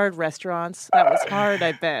Michelin-starred restaurants. That was hard,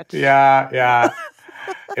 I bet. Yeah.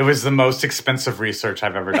 It was the most expensive research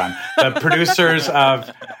I've ever done. The producers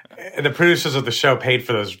of the show paid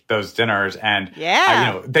for those dinners, and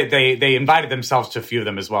they invited themselves to a few of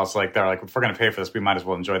them as well. So they're like, if we're going to pay for this, we might as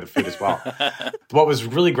well enjoy the food as well. What was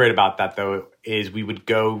really great about that, though, is we would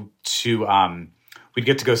go to we'd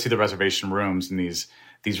get to go see the reservation rooms in these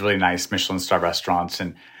really nice Michelin star restaurants,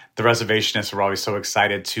 and the reservationists were always so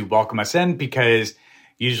excited to welcome us in because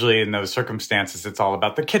usually in those circumstances, it's all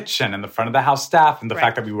about the kitchen and the front of the house staff, and the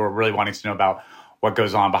fact that we were really wanting to know about what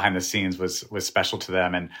goes on behind the scenes was special to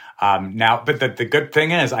them. And now, but the good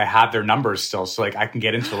thing is I have their numbers still, so I can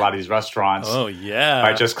get into a lot of these restaurants. Oh yeah,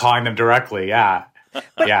 by just calling them directly. Yeah.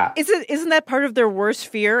 But isn't that part of their worst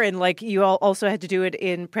fear? And you all also had to do it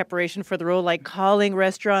in preparation for the role, calling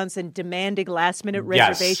restaurants and demanding last minute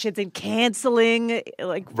reservations and canceling.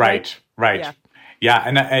 Right. Yeah,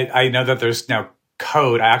 and I know that there's now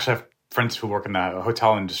code. I actually have friends who work in the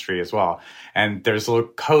hotel industry as well, and there's little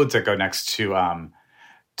codes that go next to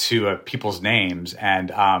people's names,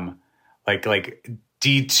 and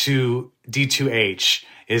D2H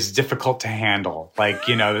is difficult to handle,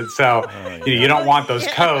 so you don't want those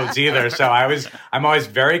codes either. So I'm always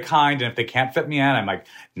very kind, and if they can't fit me in, I'm like,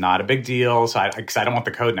 not a big deal. So because I don't want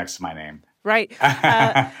the code next to my name. Right.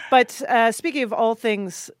 But speaking of all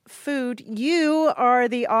things food, you are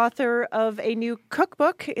the author of a new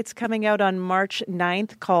cookbook. It's coming out on March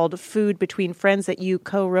 9th called Food Between Friends that you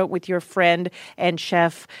co-wrote with your friend and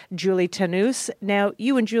chef Julie Tanous. Now,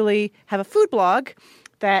 you and Julie have a food blog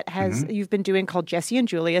that you've been doing called Jessie and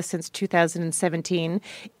Julia since 2017.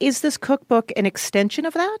 Is this cookbook an extension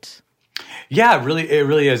of that? Yeah, it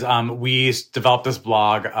really is. We developed this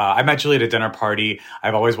blog. I met Julie at a dinner party.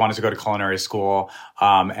 I've always wanted to go to culinary school,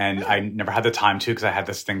 and I never had the time to because I had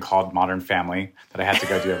this thing called Modern Family that I had to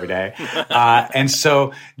go do every day. And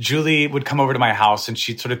so Julie would come over to my house, and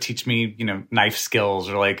she'd sort of teach me, knife skills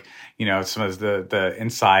or some of the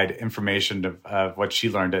inside information of what she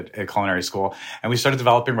learned at culinary school. And we started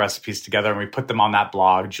developing recipes together, and we put them on that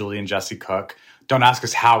blog, Julie and Jessie Cook. Don't ask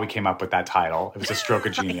us how we came up with that title. It was a stroke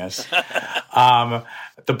of genius. The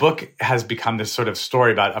book has become this sort of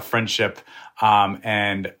story about a friendship,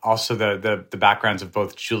 and also the backgrounds of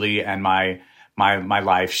both Julie and my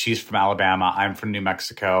life. She's from Alabama. I'm from New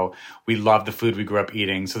Mexico. We love the food we grew up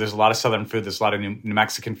eating. So there's a lot of Southern food. There's a lot of New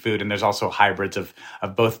Mexican food, and there's also hybrids of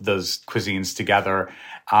both of those cuisines together.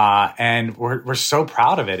 And we're so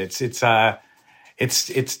proud of it.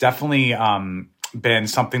 It's definitely been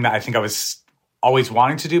something that I think I was always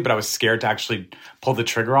wanting to do, but I was scared to actually pull the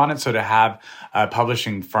trigger on it. So to have a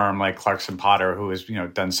publishing firm like Clarkson Potter, who has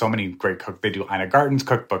done so many great they do Ina Garten's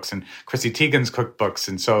cookbooks and Chrissy Teigen's cookbooks,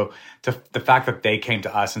 and so the fact that they came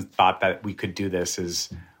to us and thought that we could do this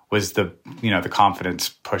was the the confidence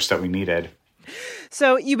push that we needed.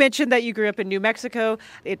 So you mentioned that you grew up in New Mexico.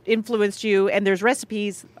 It influenced you, and there's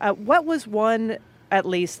recipes. What was one, at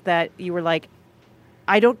least, that you were like,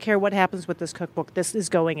 I don't care what happens with this cookbook, this is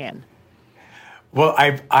going in? Well,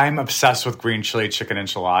 I'm obsessed with green chili chicken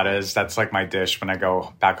enchiladas. That's like my dish when I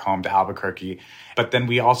go back home to Albuquerque. But then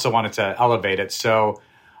we also wanted to elevate it. So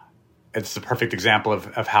it's the perfect example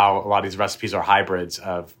of how a lot of these recipes are hybrids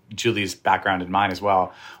of Julie's background and mine as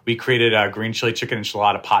well. We created a green chili chicken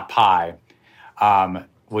enchilada pot pie,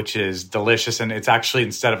 which is delicious. And it's actually,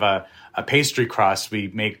 instead of a pastry crust, we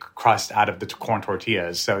make crust out of the corn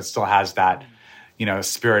tortillas. So it still has that,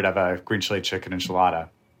 spirit of a green chili chicken enchilada.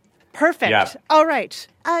 Perfect. Yeah. All right.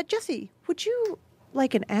 Jessie, would you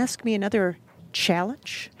like an Ask Me Another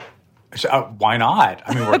challenge? Why not?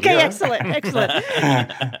 I mean, we're okay, here. Excellent.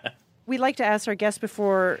 We like to ask our guests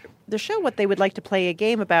before the show what they would like to play a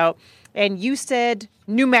game about, and you said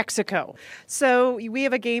New Mexico. So we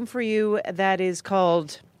have a game for you that is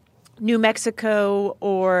called New Mexico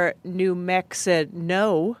or New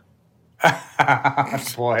Mexico.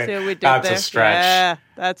 Boy, so that's a stretch. Yeah,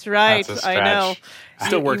 that's right. That's a stretch. I know.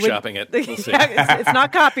 Still workshopping it. We'll see. It's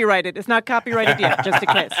not copyrighted. It's not copyrighted yet, just in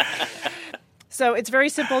case. So it's very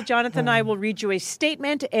simple. Jonathan and I will read you a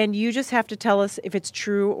statement, and you just have to tell us if it's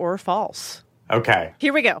true or false. Okay.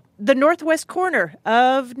 Here we go. The northwest corner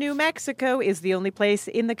of New Mexico is the only place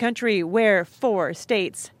in the country where 4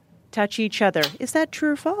 states touch each other. Is that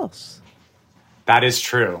true or false? That is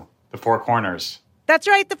true. The 4 corners. That's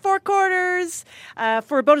right, the 4 corners.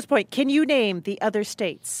 For a bonus point, can you name the other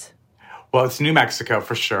states? Well, it's New Mexico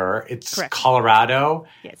for sure. It's Correct. Colorado.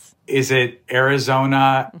 Yes. Is it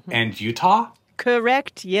Arizona and Utah?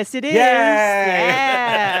 Correct. Yes, it is. Yay!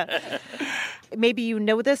 Yeah. Maybe you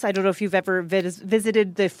know this. I don't know if you've ever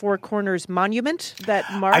visited the Four Corners Monument that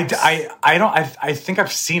marks. I think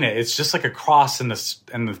I've seen it. It's just like a cross in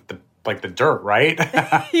the like the dirt, right?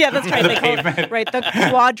 Yeah, that's right. The They call pavement. it, right, the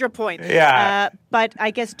quadra point. Yeah. But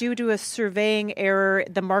I guess due to a surveying error,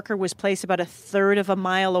 the marker was placed about a third of a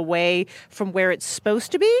mile away from where it's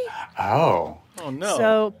supposed to be. Oh. Oh, no.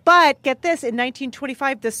 So, but get this, in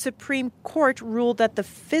 1925, the Supreme Court ruled that the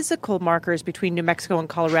physical markers between New Mexico and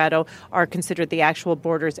Colorado are considered the actual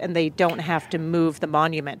borders, and they don't have to move the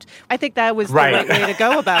monument. I think that was the right way to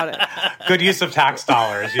go about it. Good use of tax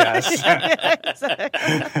dollars, yes.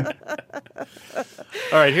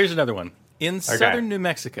 All right, here's another one. In southern New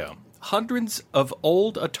Mexico, hundreds of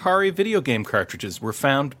old Atari video game cartridges were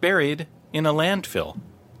found buried in a landfill.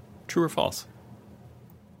 True or false?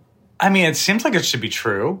 I mean, it seems like it should be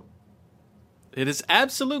true. It is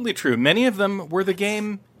absolutely true. Many of them were the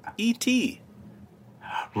game E.T.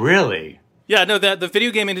 Really? Yeah, no, the video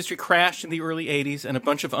game industry crashed in the early 80s, and a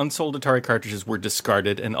bunch of unsold Atari cartridges were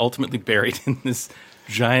discarded and ultimately buried in this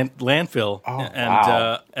giant landfill. Oh, and,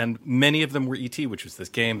 wow. And many of them were E.T., which was this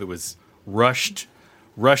game that was rushed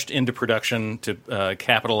into production to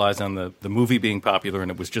capitalize on the movie being popular, and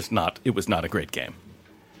it was not a great game.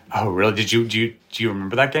 Oh, really? Do you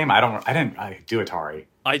remember that game? I do Atari.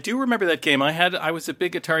 I do remember that game. I was a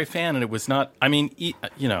big Atari fan, and it was not. I mean,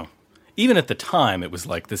 even at the time, it was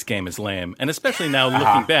like, this game is lame. And especially now,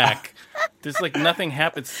 looking back, there's like nothing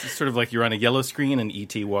happens. It's sort of like you're on a yellow screen and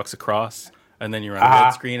E.T. walks across, and then you're on a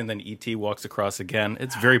red screen and then E.T. walks across again.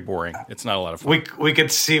 It's very boring. It's not a lot of fun. We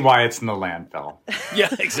could see why it's in the landfill.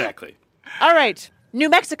 Yeah, exactly. All right. New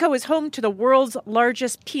Mexico is home to the world's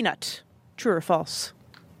largest peanut. True or false?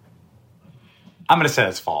 I'm going to say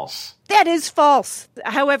it's false. That is false.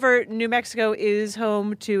 However, New Mexico is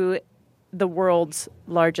home to the world's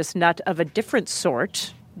largest nut of a different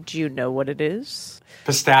sort. Do you know what it is?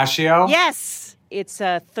 Pistachio? Yes. It's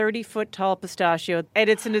a 30-foot tall pistachio, and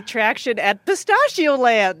it's an attraction at Pistachio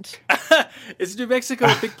Land. Is New Mexico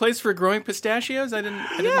a big place for growing pistachios? I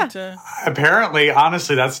didn't. Apparently,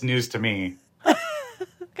 honestly, that's news to me.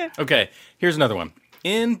 Okay, here's another one.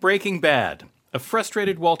 In Breaking Bad, a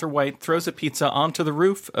frustrated Walter White throws a pizza onto the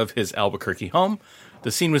roof of his Albuquerque home.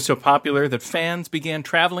 The scene was so popular that fans began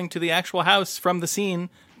traveling to the actual house from the scene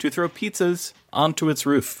to throw pizzas onto its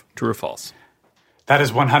roof. True or false? That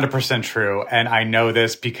is 100% true, and I know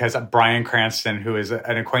this because Bryan Cranston, who is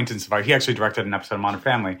an acquaintance of ours, he actually directed an episode of Modern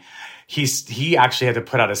Family. He actually had to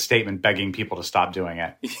put out a statement begging people to stop doing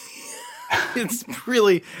it. It's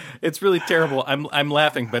really terrible. I'm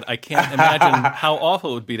laughing, but I can't imagine how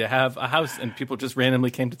awful it would be to have a house and people just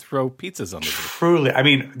randomly came to throw pizzas on the roof. Truly, I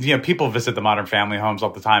mean, people visit the Modern Family homes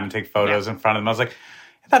all the time and take photos in front of them. I was like,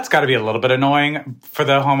 that's got to be a little bit annoying for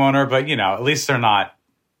the homeowner, but at least they're not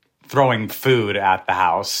throwing food at the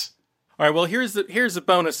house. All right, well, here's a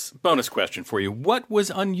bonus question for you. What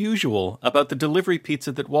was unusual about the delivery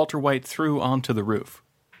pizza that Walter White threw onto the roof?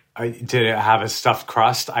 Did it have a stuffed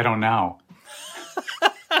crust? I don't know.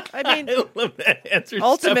 I mean, I love that answer.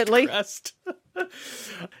 Ultimately, crust.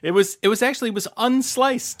 It was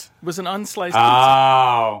unsliced. It was an unsliced pizza.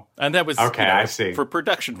 Oh, and that was okay. I see. For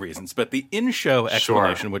production reasons. But the in-show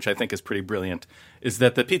explanation, which I think is pretty brilliant, is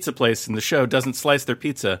that the pizza place in the show doesn't slice their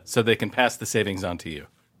pizza so they can pass the savings on to you.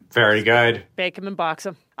 Very good. Bake them and box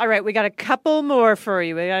them. All right, we got a couple more for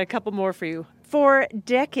you. For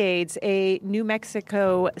decades, a New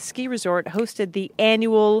Mexico ski resort hosted the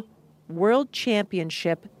annual World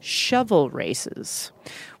Championship shovel races,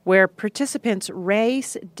 where participants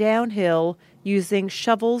race downhill using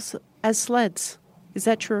shovels as sleds. Is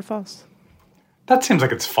that true or false? That seems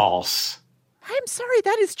like it's false. I'm sorry,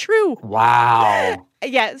 that is true. Wow.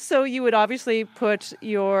 Yeah, so you would obviously put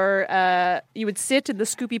you would sit in the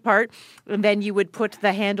scoopy part, and then you would put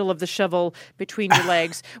the handle of the shovel between your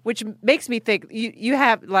legs, which makes me think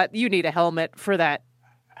you need a helmet for that.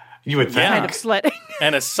 You would think. Kind of sledding.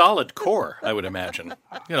 And a solid core, I would imagine.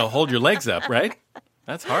 Hold your legs up, right?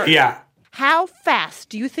 That's hard. Yeah. How fast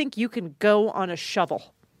do you think you can go on a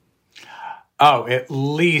shovel? Oh, at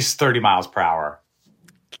least 30 miles per hour.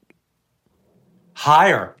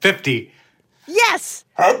 Higher, 50. Yes!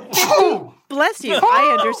 Bless you.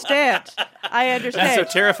 I understand. That's so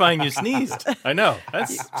terrifying you sneezed. I know.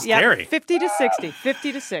 That's scary. 50 to 60.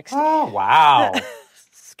 50 to 60. Oh, wow.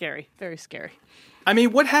 Scary. Very scary. I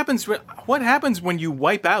mean, what happens when you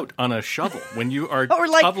wipe out on a shovel? When you are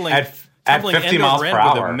tumbling at 50 end miles over per end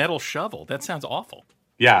hour with a metal shovel? That sounds awful.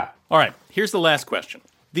 Yeah. All right, here's the last question.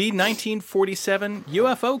 The 1947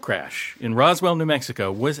 UFO crash in Roswell, New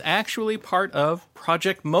Mexico was actually part of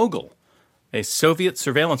Project Mogul, a Soviet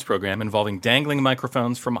surveillance program involving dangling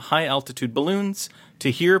microphones from high-altitude balloons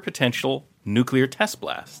to hear potential nuclear test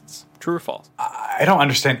blasts. True or false? I don't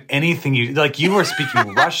understand anything you were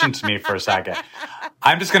speaking Russian to me for a second.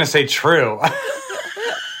 I'm just going to say true.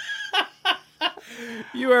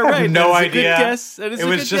 You are right. I have no idea. Good guess. That is it a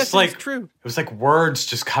was good just guess. like It's true. It was like words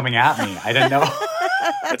just coming at me. I didn't know.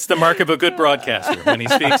 That's the mark of a good broadcaster when he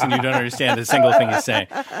speaks and you don't understand a single thing he's saying.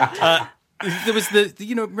 There was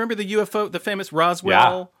remember the UFO, the famous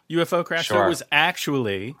Roswell UFO crash? Sure. So it was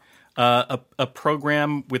actually a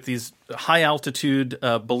program with these high altitude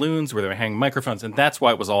balloons where they were hanging microphones, and that's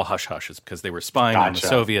why it was all hush hush, is because they were spying on the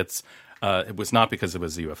Soviets. It was not because it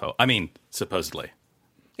was a UFO. I mean, supposedly.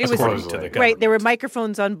 It was according to the government. right. There were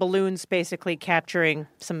microphones on balloons, basically capturing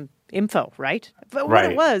some info. Right. But what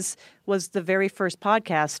it was the very first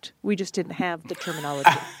podcast. We just didn't have the terminology.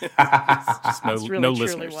 Just That's really, no truly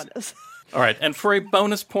listeners. what it is. All right, and for a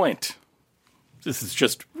bonus point, this is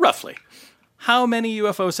just roughly, how many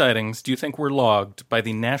UFO sightings do you think were logged by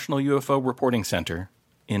the National UFO Reporting Center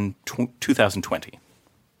in 2020?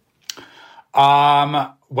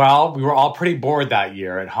 Well, we were all pretty bored that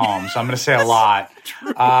year at home, so I'm going to say a lot.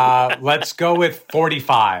 Let's go with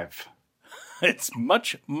 45. It's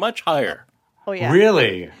much, much higher. Oh, yeah.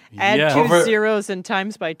 Really? Add two zeros and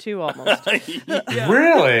times by 2 almost.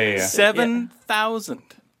 Really? 7,000.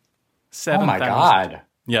 Oh, my God.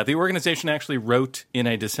 Yeah, the organization actually wrote in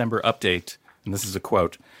a December update, and this is a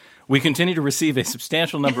quote, "We continue to receive a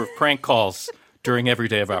substantial number of prank calls during every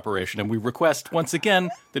day of operation, and we request, once again,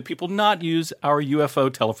 that people not use our UFO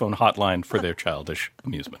telephone hotline for their childish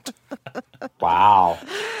amusement." Wow.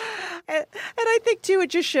 And I think, too, it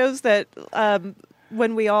just shows that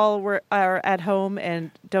when we all are at home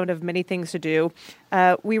and don't have many things to do,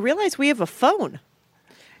 we realize we have a phone.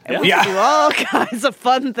 And we can do all kinds of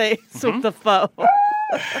fun things with the phone.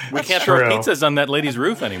 We can't throw pizzas on that lady's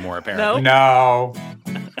roof anymore, apparently. No.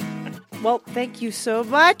 Well, thank you so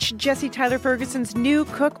much. Jesse Tyler Ferguson's new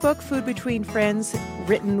cookbook, Food Between Friends,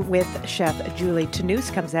 written with Chef Julie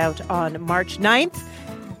Tanous, comes out on March 9th.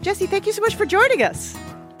 Jesse, thank you so much for joining us.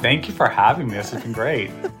 Thank you for having me. This has been great.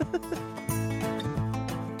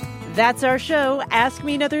 That's our show. Ask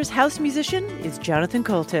Me Another's house musician is Jonathan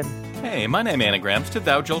Colton. Hey, my name anagrams to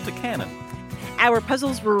Thou Jolta Cannon. Our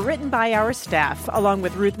puzzles were written by our staff, along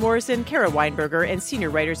with Ruth Morrison, Kara Weinberger, and senior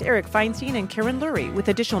writers Eric Feinstein and Karen Lurie, with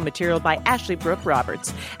additional material by Ashley Brooke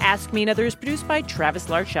Roberts. Ask Me Another is produced by Travis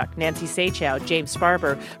Larchuk, Nancy Sachow, James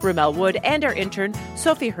Sparber, Ramel Wood, and our intern,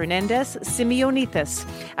 Sophie Hernandez Simeonithis.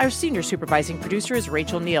 Our senior supervising producer is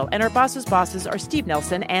Rachel Neal, and our bosses' bosses are Steve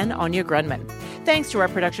Nelson and Anya Grunman. Thanks to our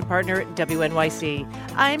production partner, WNYC.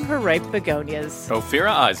 I'm her ripe begonias, Ophira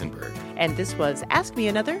Eisenberg. And this was Ask Me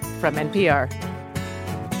Another from NPR.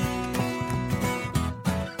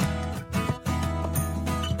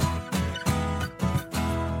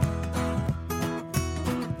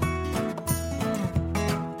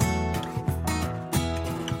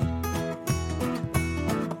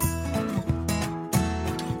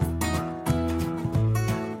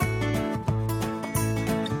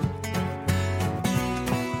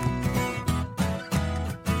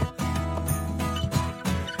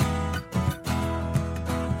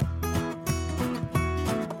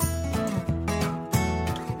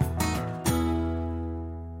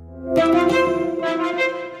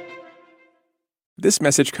 This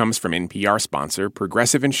message comes from NPR sponsor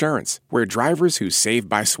Progressive Insurance, where drivers who save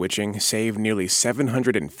by switching save nearly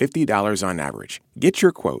 $750 on average. Get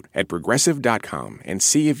your quote at Progressive.com and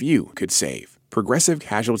see if you could save. Progressive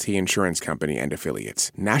Casualty Insurance Company and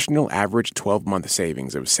Affiliates. National average 12-month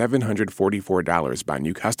savings of $744 by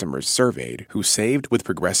new customers surveyed who saved with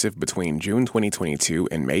Progressive between June 2022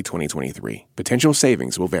 and May 2023. Potential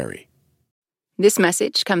savings will vary. This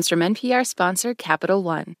message comes from NPR sponsor Capital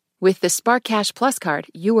One. With the Spark Cash Plus card,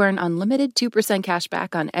 you earn unlimited 2% cash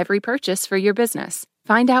back on every purchase for your business.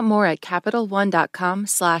 Find out more at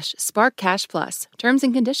CapitalOne.com/SparkCashPlus. Terms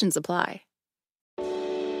and conditions apply.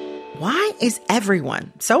 Why is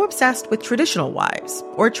everyone so obsessed with traditional wives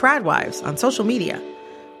or trad wives on social media?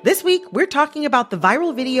 This week, we're talking about the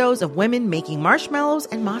viral videos of women making marshmallows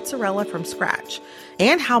and mozzarella from scratch,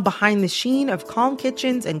 and how behind the sheen of calm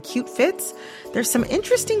kitchens and cute fits, there's some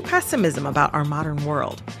interesting pessimism about our modern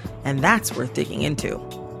world. And that's worth digging into.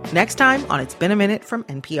 Next time on It's Been a Minute from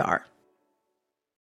NPR.